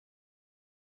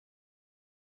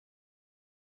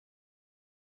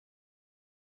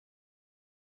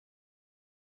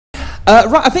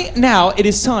Right, I think now it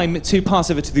is time to pass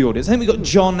over to the audience. I think we've got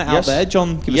John out there.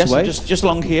 John, give us a wave. Just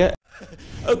along here.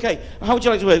 Okay, how would you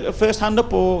like to work? First hand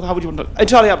up, or how would you want to?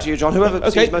 Entirely up to you, John. Whoever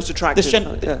seems most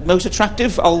attractive. Most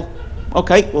attractive.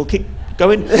 Okay, we'll keep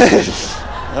going.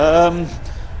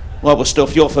 Well, we'll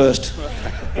stuff. You're first.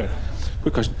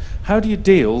 Quick question. How do you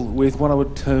deal with what I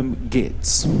would term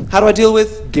gits? How do I deal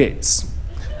with Gits.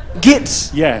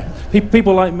 gits? Yeah.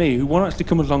 People like me who want to actually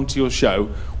come along to your show,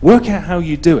 work out how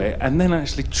you do it, and then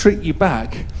actually trick you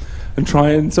back and try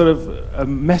and sort of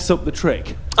mess up the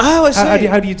trick. Oh, I see.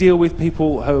 How do you deal with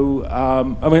people who, I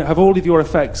mean, have all of your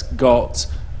effects got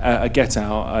a get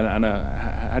out, and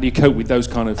how do you cope with those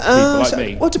kind of people like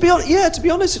me? Well, to be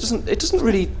honest, it doesn't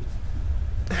really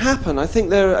happen. I think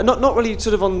they're not really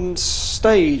sort of on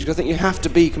stage. I think you have to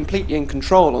be completely in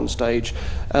control on stage,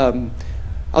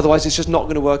 otherwise it's just not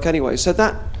going to work anyway. So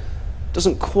that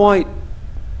doesn't quite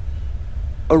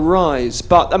arise.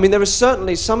 But I mean, there are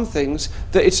certainly some things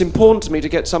that it's important to me to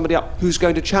get somebody up who's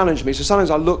going to challenge me. So sometimes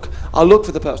I'll look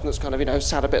for the person that's kind of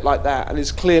sat a bit like that and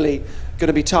is clearly going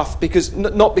to be tough, because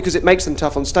not because it makes them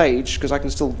tough on stage, because I can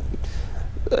still.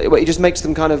 It just makes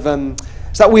them kind of.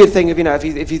 It's that weird thing of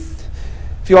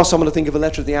if you ask someone to think of a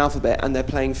letter of the alphabet and they're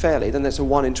playing fairly, then there's a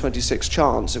 1 in 26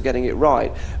 chance of getting it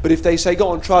right. But if they say, go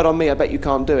on, try it on me, I bet you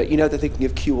can't do it, they're thinking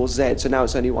of Q or Z, so now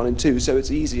it's only 1 in 2, so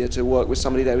it's easier to work with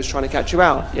somebody there who's trying to catch you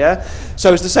out, yeah?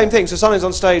 So it's the same thing. So sometimes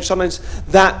on stage, sometimes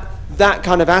that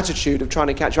kind of attitude of trying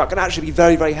to catch you out can actually be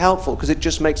very, very helpful, because it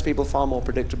just makes people far more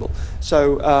predictable.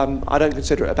 So I don't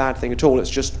consider it a bad thing at all. It's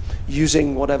just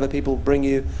using whatever people bring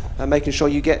you and making sure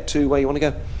you get to where you want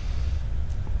to go.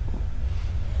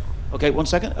 Okay, 1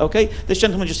 second. Okay, this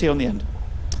gentleman just here on the end.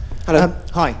 Hello.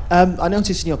 Hi. I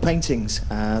noticed in your paintings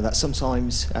that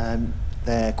sometimes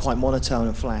they're quite monotone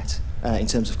and flat in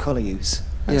terms of colour use.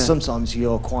 And sometimes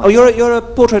you're quite... Oh, you're a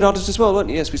portrait artist as well, weren't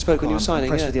you? Yes, we spoke when you were signing.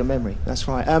 I'm impressed with your memory. That's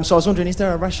right. So I was wondering, is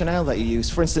there a rationale that you use?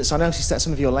 For instance, I noticed that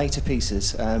some of your later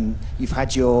pieces, you've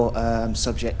had your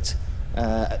subject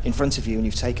in front of you and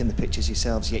you've taken the pictures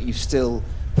yourselves, yet you've still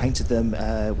painted them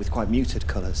with quite muted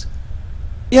colours.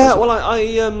 Yeah, well,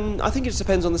 I think it just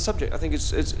depends on the subject. I think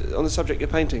it's on the subject you're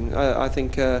painting. I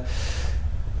think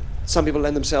some people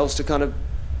lend themselves to kind of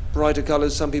brighter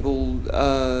colours. Some people,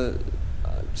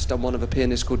 just done one of a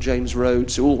pianist called James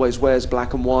Rhodes, who always wears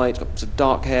black and white, got sort of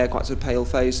dark hair, quite sort of pale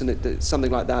face, and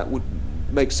something like that would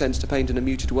make sense to paint in a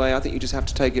muted way. I think you just have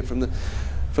to take it from the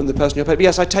person you're painting. But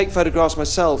yes, I take photographs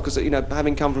myself, because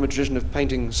having come from a tradition of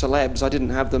painting celebs, I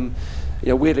didn't have them.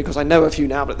 Weirdly, because I know a few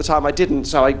now, but at the time I didn't,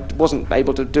 so I wasn't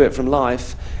able to do it from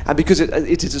life. And because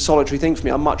it is a solitary thing for me,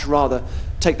 I'd much rather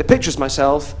take the pictures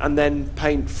myself and then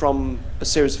paint from a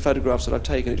series of photographs that I've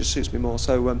taken. It just suits me more.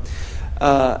 So, and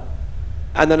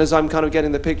then as I'm kind of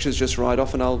getting the pictures just right,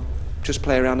 often I'll just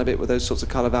play around a bit with those sorts of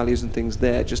colour values and things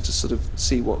there, just to sort of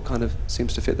see what kind of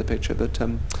seems to fit the picture. But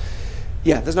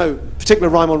yeah, there's no particular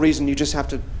rhyme or reason. You just have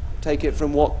to take it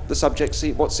from what the subject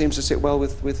what seems to sit well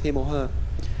with him or her.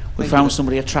 We found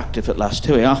somebody attractive at last.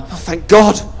 Here we are. Oh, thank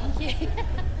God.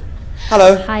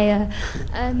 Hello. Hiya.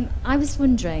 I was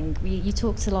wondering, you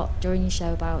talked a lot during your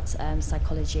show about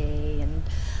psychology and...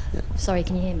 Yeah. Sorry,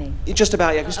 can you hear me? Just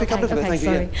about, yeah. Can you speak up a little bit? Thank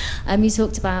sorry. you. Yeah. You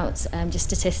talked about just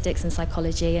statistics and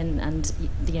psychology and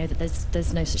that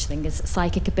there's no such thing as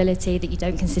psychic ability, that you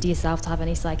don't consider yourself to have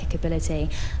any psychic ability.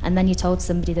 And then you told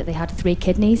somebody that they had 3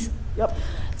 kidneys. Yep.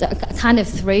 So it kind of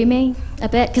threw me a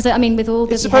bit, because I mean, with all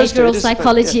the behavioural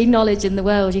psychology knowledge in the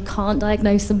world, you can't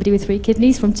diagnose somebody with 3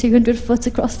 kidneys from 200 foot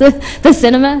across the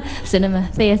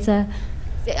theatre.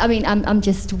 I mean, I'm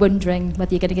just wondering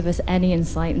whether you're going to give us any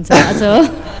insight into that at all.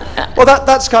 Well,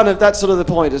 that's sort of the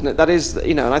point, isn't it? That is,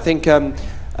 and I think what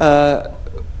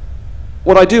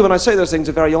I do when I say those things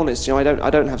are very honest. I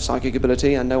don't have psychic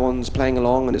ability, and no one's playing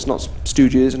along, and it's not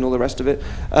Stooges and all the rest of it.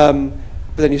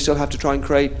 But then you still have to try and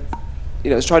create,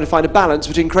 it's trying to find a balance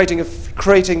between creating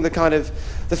the kind of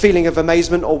the feeling of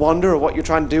amazement or wonder, or what you're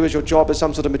trying to do as your job as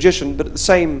some sort of magician, but at the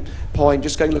same point,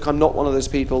 just going, look, I'm not one of those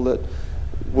people that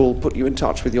will put you in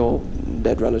touch with your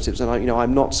dead relatives, and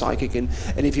I'm not psychic, and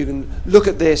if you can look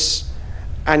at this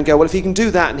and go, well, if he can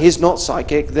do that and he's not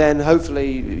psychic, then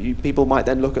hopefully people might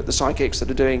then look at the psychics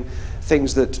that are doing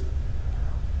things that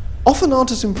often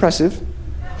aren't as impressive.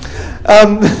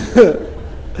 That's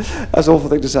an awful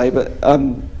thing to say, but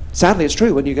sadly it's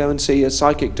true. When you go and see a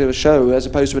psychic do a show as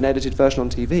opposed to an edited version on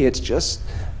TV, it's just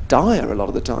dire a lot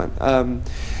of the time.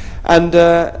 And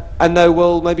no,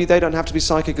 well, maybe they don't have to be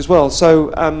psychic as well.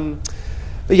 So,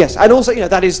 but yes, and also,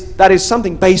 that is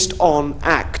something based on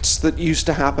acts that used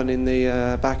to happen in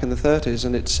the back in the 30s,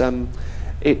 and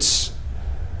it's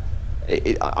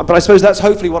but I suppose that's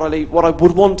hopefully what I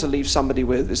would want to leave somebody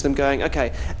with, is them going,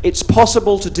 okay, it's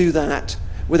possible to do that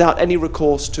without any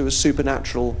recourse to a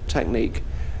supernatural technique.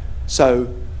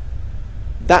 So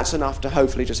that's enough to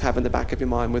hopefully just have in the back of your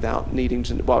mind without needing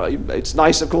to, well, it's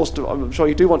nice, of course, I'm sure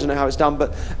you do want to know how it's done,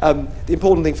 but the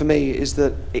important thing for me is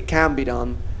that it can be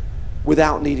done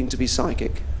without needing to be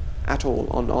psychic at all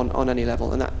on any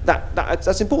level, and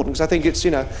that's important, because I think it's,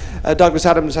 Douglas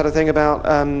Adams had a thing about,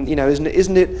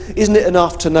 isn't it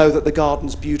enough to know that the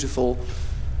garden's beautiful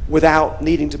without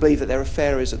needing to believe that there are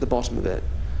fairies at the bottom of it?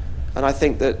 And I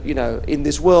think that, in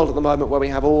this world at the moment where we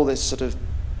have all this sort of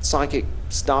psychic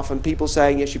stuff and people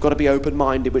saying, yes, you've got to be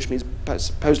open-minded, which means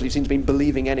supposedly seems to be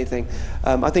believing anything,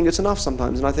 I think it's enough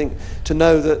sometimes. And I think to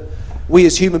know that we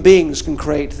as human beings can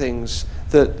create things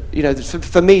that,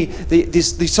 for me,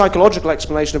 the psychological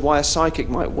explanation of why a psychic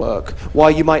might work, why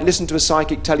you might listen to a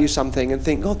psychic tell you something and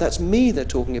think, God, that's me they're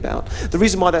talking about. The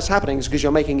reason why that's happening is because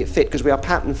you're making it fit, because we are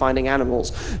pattern-finding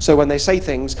animals. So when they say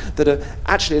things that are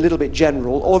actually a little bit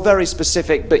general or very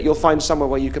specific, but you'll find somewhere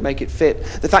where you can make it fit,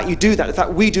 the fact you do that, the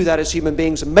fact we do that as human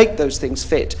beings and make those things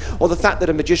fit, or the fact that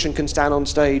a magician can stand on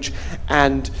stage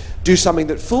and do something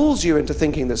that fools you into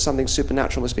thinking that something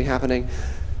supernatural must be happening,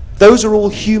 those are all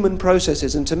human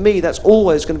processes, and to me that's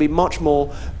always going to be much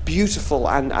more beautiful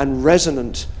and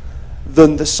resonant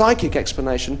than the psychic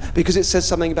explanation, because it says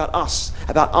something about us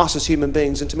as human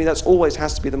beings, and to me that's always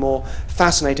has to be the more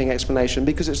fascinating explanation,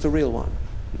 because it's the real one.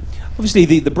 Obviously,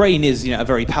 the brain is a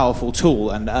very powerful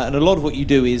tool, and a lot of what you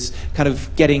do is kind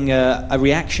of getting a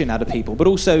reaction out of people, but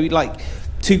also like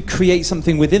to create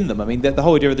something within them. I mean, the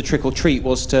whole idea of the trick or treat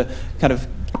was to kind of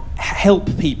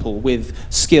help people with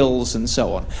skills and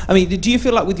so on. I mean, do you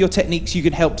feel like with your techniques you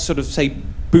can help sort of, say,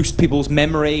 boost people's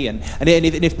memory, and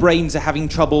if brains are having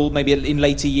trouble maybe in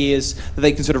later years, that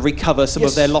they can sort of recover some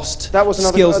of their lost skills and abilities?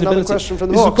 That was another question from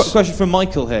the box. This is a question from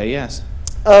Michael here, yes.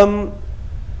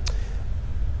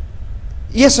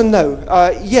 Yes and no.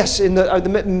 Yes, in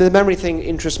the memory thing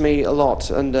interests me a lot,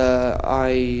 and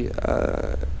I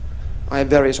have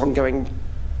various ongoing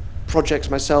projects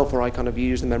myself where I kind of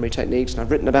use the memory techniques, and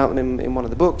I've written about them in one of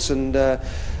the books, and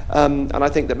I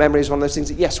think that memory is one of those things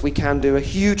that, yes, we can do a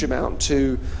huge amount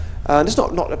to, and it's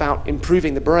not about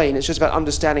improving the brain, it's just about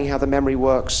understanding how the memory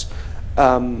works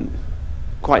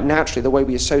quite naturally, the way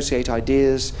we associate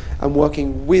ideas, and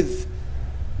working with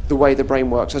the way the brain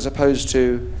works, as opposed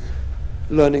to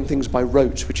learning things by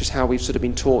rote, which is how we've sort of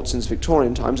been taught since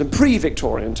Victorian times and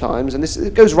pre-Victorian times, and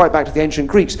it goes right back to the ancient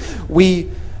Greeks. We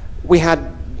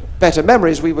had better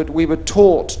memories. We were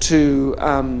taught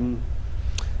to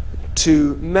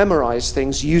memorize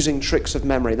things using tricks of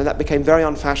memory. Then that became very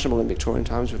unfashionable in Victorian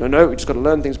times. No, we just got to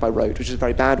learn things by rote, which is a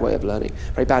very bad way of learning,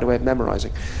 very bad way of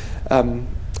memorizing. And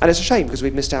it's a shame, because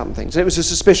we've missed out on things. And it was a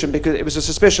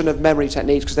suspicion of memory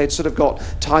techniques, because they'd sort of got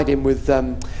tied in with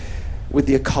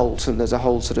the occult, and there's a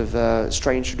whole sort of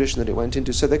strange tradition that it went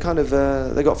into. So they kind of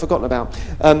they got forgotten about.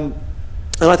 And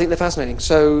I think they're fascinating.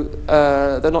 So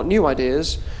they're not new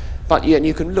ideas. But yeah, and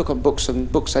you can look on books,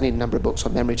 any number of books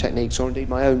on memory techniques, or indeed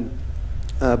my own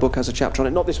book has a chapter on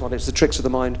it. Not this one; it's the Tricks of the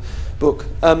Mind book.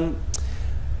 And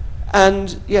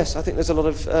yes, I think there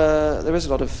is a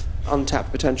lot of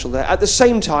untapped potential there. At the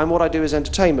same time, what I do is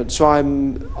entertainment, so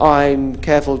I'm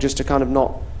careful just to kind of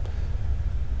not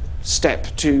step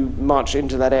too much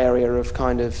into that area of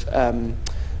kind of.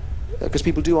 Because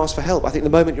people do ask for help. I think the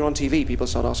moment you're on TV, people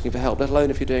start asking for help, let alone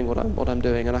if you're doing what I'm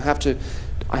doing. And I have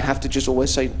to just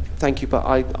always say thank you, but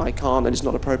I can't, and it's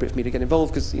not appropriate for me to get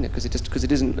involved, because because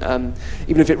it isn't.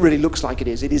 Even if it really looks like it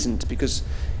isn't. Because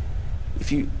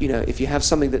if you have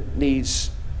something that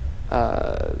needs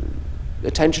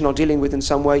attention or dealing with in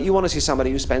some way, you want to see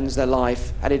somebody who spends their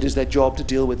life and it is their job to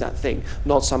deal with that thing,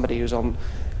 not somebody who's on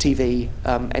TV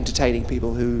entertaining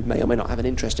people who may or may not have an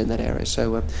interest in that area.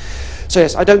 So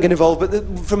yes, I don't get involved,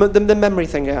 but from the memory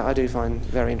thing, I do find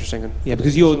very interesting. And yeah,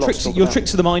 because your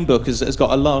Tricks of the Mind book has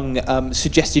got a long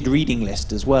suggested reading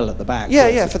list as well at the back.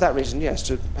 Yeah, for that reason, yes,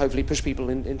 to hopefully push people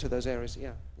into those areas.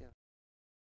 Yeah.